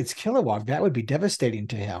it's Kilowog. That would be devastating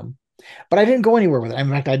to him. But I didn't go anywhere with it. In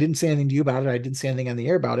fact, I didn't say anything to you about it. I didn't say anything on the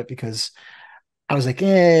air about it because I was like,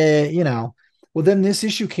 Well, then this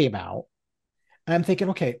issue came out. And I'm thinking,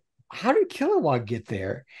 okay, how did Kilowog get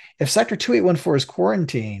there? If Sector 2814 is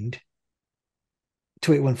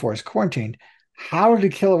quarantined, how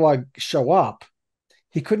did Kilowog show up?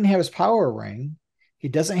 He couldn't have his power ring. He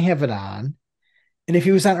doesn't have it on. And if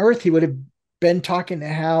he was on Earth, he would have been talking to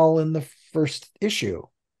Hal in the first issue.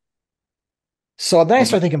 So then I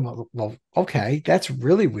started thinking, well, okay, that's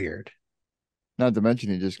really weird. Not to mention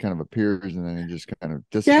he just kind of appears and then he just kind of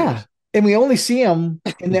disappears. Yeah. And we only see him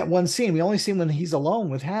in that one scene. We only see him when he's alone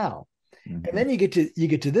with Hal. Mm-hmm. And then you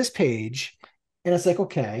get to this page and it's like,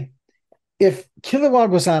 okay, if Kilowog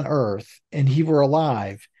was on Earth and he were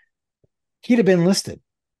alive, he'd have been listed.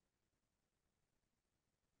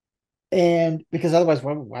 And because otherwise,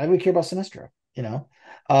 why do we care about Sinestro?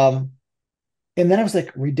 Um, and then I was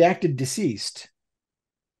like, redacted deceased,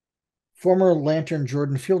 former Lantern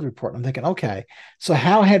Jordan field report. I'm thinking, okay, so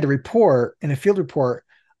Hal had to report in a field report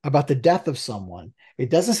about the death of someone. It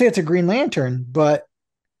doesn't say it's a Green Lantern, but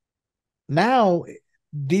now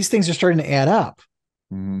these things are starting to add up.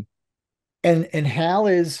 Mm-hmm. And Hal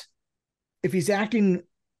is, if he's acting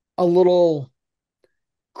a little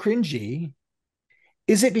cringy,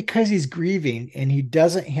 is it because he's grieving and he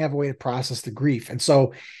doesn't have a way to process the grief? And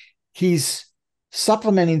so he's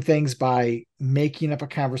supplementing things by making up a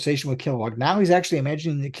conversation with Kilowog. Now he's actually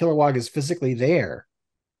imagining that Kilowog is physically there.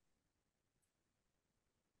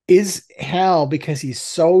 Is Hal, because he's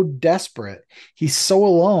so desperate, he's so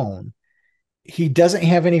alone, he doesn't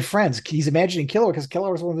have any friends. He's imagining Kilowog because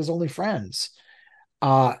Kilowog is one of his only friends.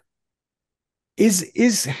 Uh,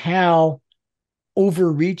 is Hal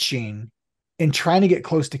overreaching and trying to get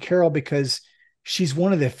close to Carol because she's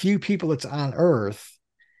one of the few people that's on Earth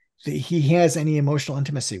that he has any emotional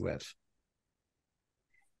intimacy with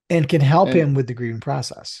and can help him with the grieving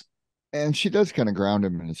process? And she does kind of ground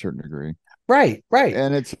him in a certain degree. Right.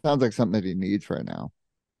 And it sounds like something that he needs right now.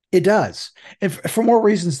 It does. And for more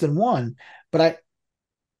reasons than one. But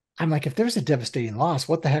I'm like, if there's a devastating loss,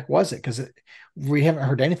 what the heck was it? Because we haven't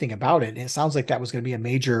heard anything about it. And it sounds like that was going to be a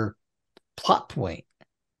major plot point.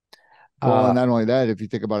 Well, and not only that, if you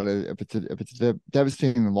think about it, if it's a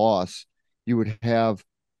devastating loss, you would have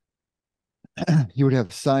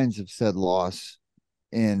signs of said loss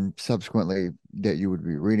and subsequently that you would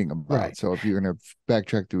be reading about. Right. So if you're going to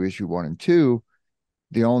backtrack through issue 1 and 2,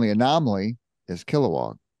 the only anomaly is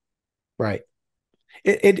Kilowog. Right.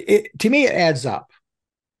 It to me, it adds up.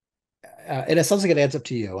 And it sounds like it adds up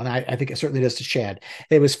to you. And I think it certainly does to Chad.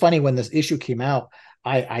 It was funny when this issue came out,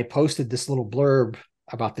 I posted this little blurb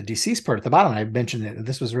about the deceased part at the bottom. And I mentioned that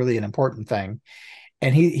this was really an important thing.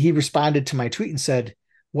 And he responded to my tweet and said,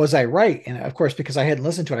 was I right? And of course, because I hadn't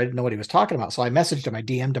listened to it, I didn't know what he was talking about. So I messaged him, I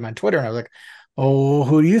DM'd him on Twitter, and I was like, oh,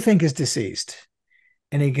 who do you think is deceased?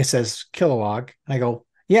 And he says, Kilowog. And I go,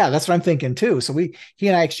 yeah, that's what I'm thinking too. So he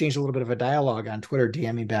and I exchanged a little bit of a dialogue on Twitter,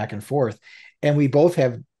 DMing back and forth. And we both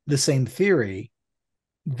have the same theory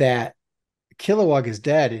that Kilowog is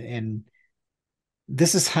dead. And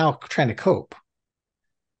this is how trying to cope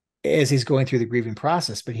as he's going through the grieving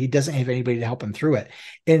process, but he doesn't have anybody to help him through it.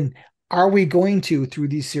 And are we going to, through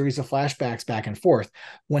these series of flashbacks back and forth,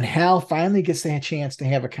 when Hal finally gets the chance to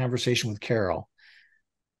have a conversation with Carol,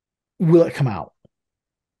 will it come out?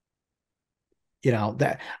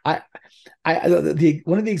 That the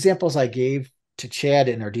one of the examples I gave to Chad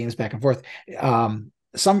in our DMs back and forth,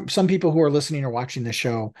 some people who are listening or watching the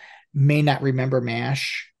show may not remember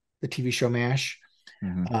MASH, the TV show MASH.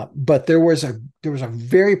 Mm-hmm. But there was a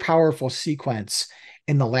very powerful sequence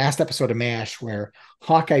in the last episode of MASH where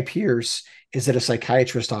Hawkeye Pierce is at a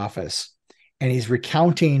psychiatrist's office and he's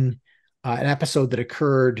recounting an episode that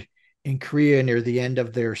occurred in Korea near the end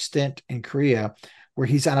of their stint in Korea, where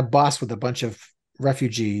he's on a bus with a bunch of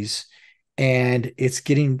refugees and it's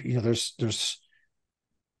getting, there's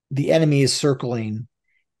the enemy is circling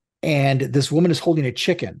and this woman is holding a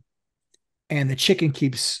chicken and the chicken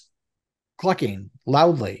keeps clucking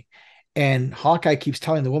loudly. And Hawkeye keeps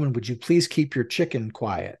telling the woman, would you please keep your chicken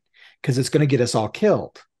quiet? Because it's going to get us all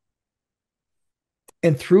killed.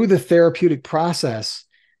 And through the therapeutic process,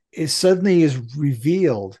 it suddenly is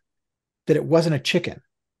revealed that it wasn't a chicken.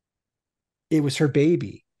 It was her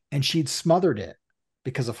baby. And she'd smothered it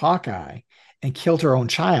because of Hawkeye and killed her own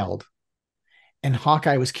child. And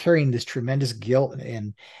Hawkeye was carrying this tremendous guilt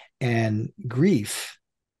and grief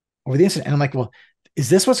over the incident. And I'm like, well, is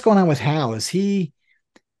this what's going on with Hal? Is he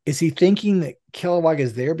thinking that Kilowog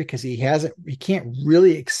is there because he can't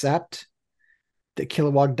really accept that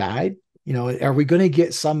Kilowog died? Are we going to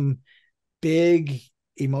get some big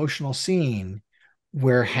emotional scene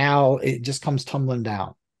where Hal, it just comes tumbling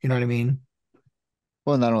down? You know what I mean?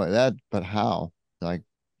 Well, not only that, but how? Like,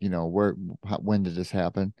 when did this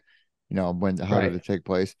happen? How did it take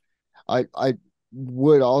place? I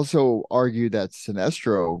would also argue that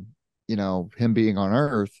Sinestro, him being on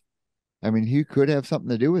Earth, I mean, he could have something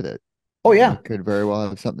to do with it. Oh yeah, he could very well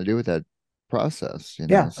have something to do with that process.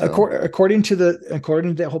 Yeah, so. according to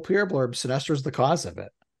the whole PR blurb, Sinestro's the cause of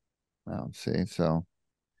it. Well, see, and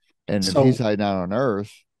if he's hiding out on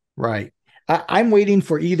Earth, right? I'm waiting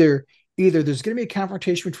for either there's going to be a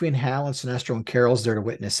confrontation between Hal and Sinestro, and Carol's there to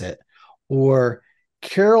witness it, or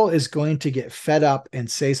Carol is going to get fed up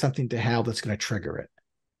and say something to Hal that's going to trigger it.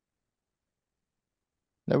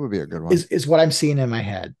 That would be a good one. Is what I'm seeing in my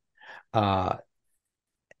head.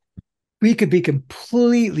 We could be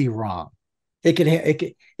completely wrong.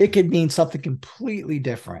 It could mean something completely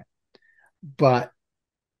different. But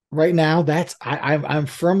right now, I'm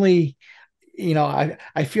firmly,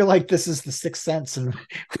 I feel like this is the sixth sense, and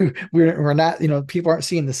we're not, people aren't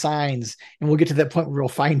seeing the signs, and we'll get to that point where we'll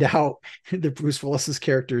find out that Bruce Willis's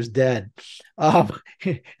character is dead. Um,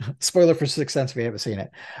 Spoiler for Sixth Sense if you haven't seen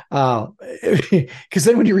it. Because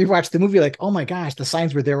then when you rewatch the movie, like, oh my gosh, the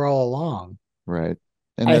signs were there all along. Right.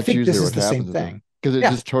 And I that's think this usually is what the same happens thing. because it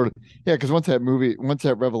Yeah. just totally, yeah. Because once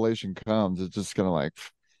that revelation comes, it's just gonna like,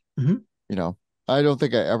 Mhm. I don't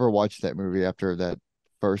think I ever watched that movie after that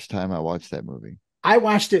first time I watched that movie. I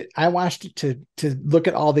watched it to look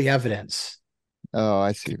at all the evidence. Oh,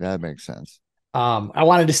 I see. That makes sense. I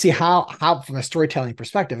wanted to see how from a storytelling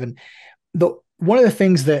perspective, and the one of the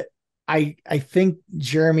things that I think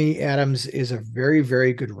Jeremy Adams is a very,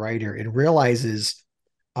 very good writer and realizes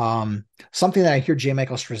something that I hear J.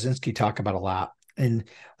 Michael Straczynski talk about a lot. And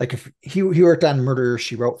like, if he worked on Murder,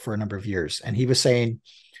 She Wrote for a number of years, and he was saying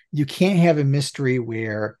you can't have a mystery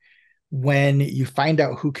where when you find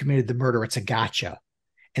out who committed the murder, it's a gotcha.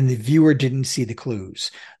 And the viewer didn't see the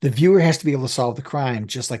clues. The viewer has to be able to solve the crime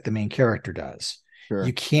just like the main character does. Sure.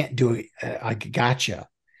 You can't do a gotcha.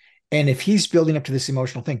 And if he's building up to this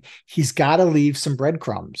emotional thing, he's got to leave some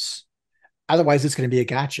breadcrumbs. Otherwise, it's going to be a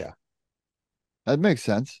gotcha. That makes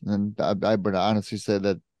sense. And I would honestly say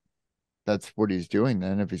that that's what he's doing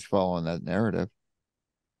then if he's following that narrative.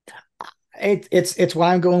 It's what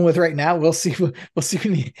I'm going with right now. We'll see. We'll see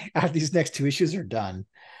when after these next two issues are done,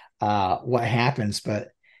 what happens.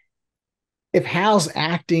 But if Hal's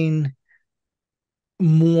acting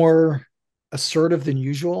more assertive than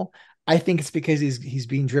usual, I think it's because he's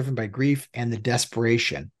being driven by grief and the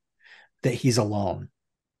desperation that he's alone,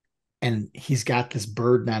 and he's got this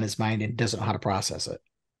burden on his mind and doesn't know how to process it.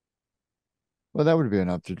 Well, that would be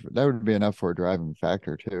enough for a driving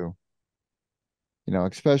factor too.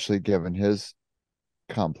 Especially given his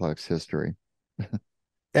complex history.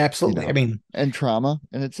 Absolutely. I mean, and trauma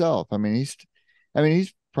in itself. He's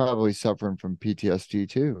probably suffering from PTSD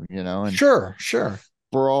too, and sure.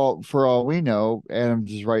 For all we know,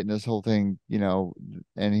 Adams is writing this whole thing,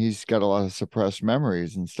 and he's got a lot of suppressed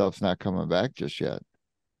memories and stuff's not coming back just yet.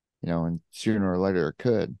 And sooner or later it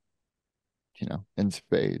could, in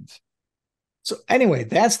spades. So anyway,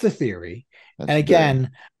 that's the theory. And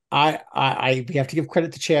again, I we have to give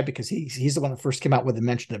credit to Chad because he's the one that first came out with and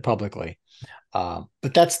mentioned it publicly.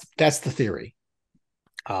 But that's the theory.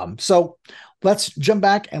 So let's jump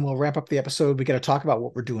back and we'll wrap up the episode. We got to talk about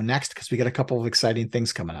what we're doing next because we got a couple of exciting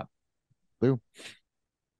things coming up. Blue.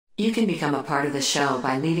 You can become a part of the show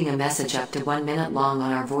by leaving a message up to 1 minute long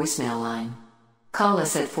on our voicemail line. Call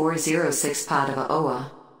us at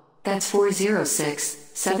 406-POD-OA. That's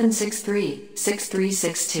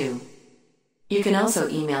 406-763-6362. You can also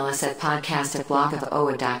email us at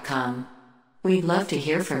podcast@blockofoa.com. We'd love to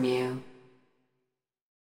hear from you.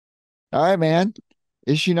 All right, man.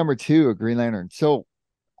 Issue number 2 of Green Lantern. So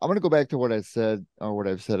I'm going to go back to what I've said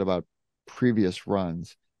about previous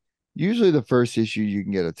runs. Usually the first issue you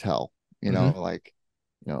can get a tell,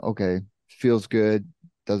 okay, feels good,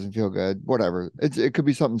 doesn't feel good, whatever. It could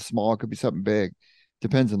be something small, it could be something big.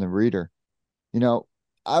 Depends on the reader.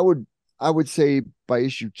 I would say by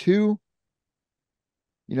issue 2,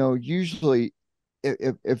 usually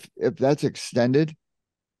if that's extended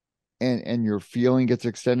and your feeling gets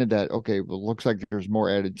extended that, okay, well, looks like there's more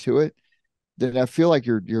added to it, then I feel like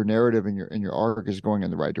your narrative and your arc is going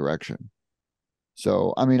in the right direction.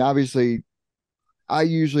 So, obviously I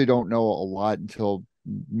usually don't know a lot until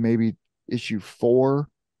maybe issue 4.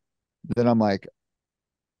 Then I'm like,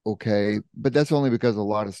 okay, but that's only because a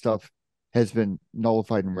lot of stuff has been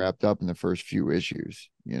nullified and wrapped up in the first few issues,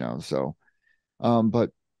 so,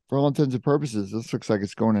 but for all intents and purposes, this looks like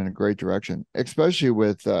it's going in a great direction, especially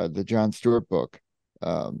with the John Stewart book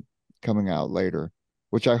coming out later,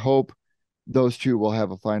 which I hope those two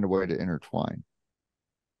will find a way to intertwine.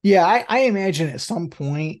 Yeah, I imagine at some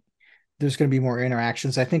point there's going to be more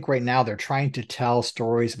interactions. I think right now they're trying to tell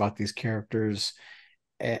stories about these characters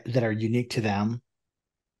that are unique to them,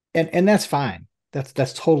 and that's fine.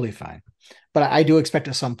 That's totally fine. But I do expect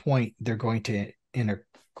at some point they're going to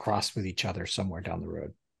intercross with each other somewhere down the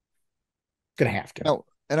road. Gonna have to. Oh,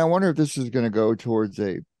 and I wonder if this is going to go towards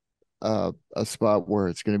a spot where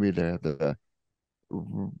it's going to be the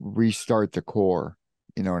restart the core.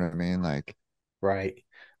 You know what I mean? Like, right.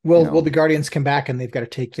 Will the Guardians come back and they've got to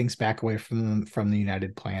take things back away from the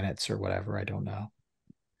United Planets or whatever? I don't know.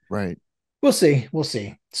 Right. We'll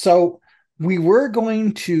see. So we were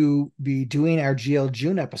going to be doing our GL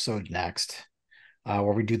June episode next,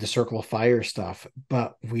 where we do the Circle of Fire stuff.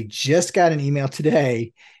 But we just got an email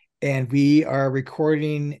today, and we are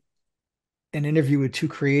recording an interview with 2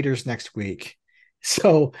 creators next week.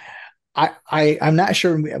 So I'm not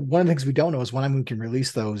sure. One of the things we don't know is when we can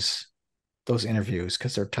release those interviews,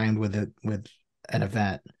 because they're timed with an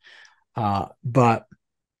event. But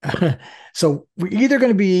so we're either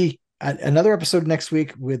going to be another episode next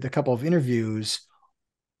week with a couple of interviews,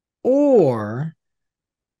 or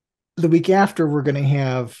the week after we're going to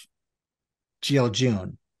have GL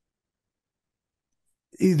June.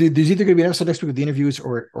 There's either going to be an episode next week with the interviews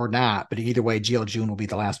or not, but either way, GL June will be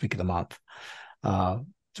the last week of the month.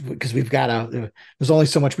 Because we've got there's only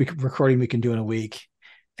so much recording we can do in a week.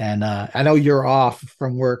 And I know you're off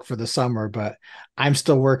from work for the summer, but I'm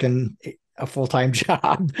still working a full-time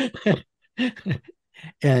job.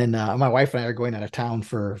 And my wife and I are going out of town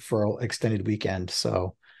for an extended weekend.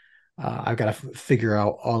 So I've got to figure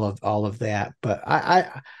out all of that. But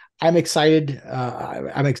I'm excited.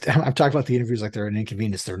 I'm talking about the interviews like they're an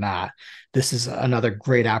inconvenience. They're not. This is another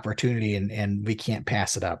great opportunity, and we can't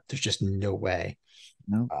pass it up. There's just no way.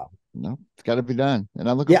 No, it's got to be done, and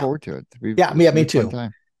I'm looking forward to it. Me too.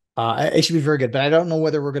 It should be very good, but I don't know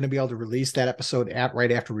whether we're going to be able to release that episode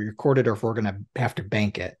right after we record it, or if we're going to have to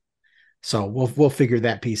bank it. So we'll figure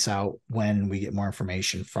that piece out when we get more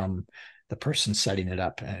information from the person setting it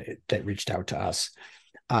up that reached out to us.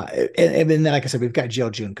 And then, like I said, we've got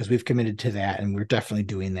GL June because we've committed to that, and we're definitely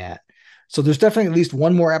doing that. So there's definitely at least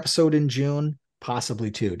one more episode in June,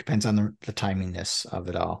 possibly 2. Depends on the timingness of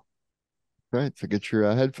it all. Right. So get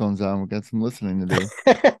your headphones on. We've got some listening to do.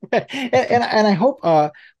 and I hope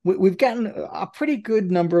we've gotten a pretty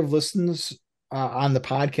good number of listens on the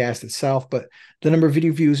podcast itself, but the number of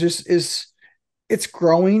video views is it's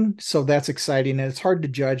growing. So that's exciting. And it's hard to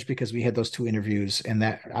judge because we had those 2 interviews, and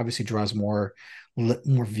that obviously draws more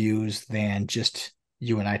views than just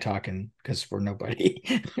you and I talking, because we're nobody.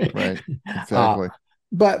 Right. Exactly.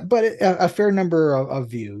 But a fair number of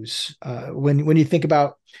views. When you think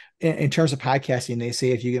about in terms of podcasting, they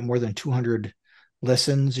say if you get more than 200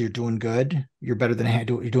 listens, you're doing good. You're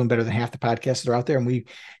doing better than half the podcasts that are out there, and we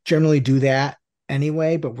generally do that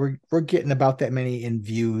anyway. But we're getting about that many in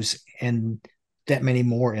views and that many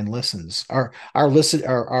more in listens. Our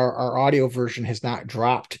audio version has not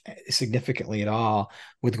dropped significantly at all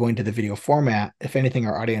with going to the video format. If anything,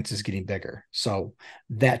 our audience is getting bigger. So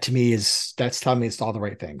that to me that's telling me it's all the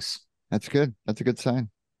right things. That's good. That's a good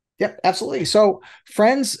sign. Yep, absolutely. So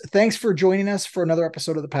friends, thanks for joining us for another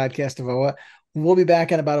episode of the Podcast of OA. We'll be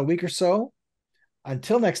back in about a week or so.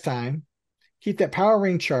 Until next time, keep that power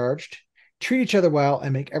ring charged, treat each other well,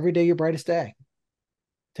 and make every day your brightest day.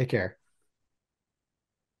 Take care.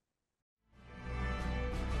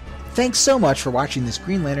 Thanks so much for watching this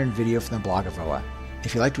Green Lantern video from the blog of OA.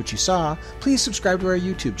 If you liked what you saw, please subscribe to our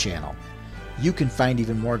YouTube channel. You can find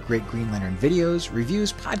even more great Green Lantern videos,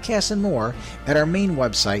 reviews, podcasts, and more at our main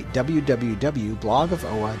website,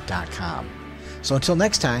 www.blogofoa.com. So until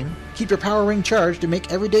next time, keep your power ring charged and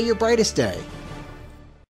make every day your brightest day.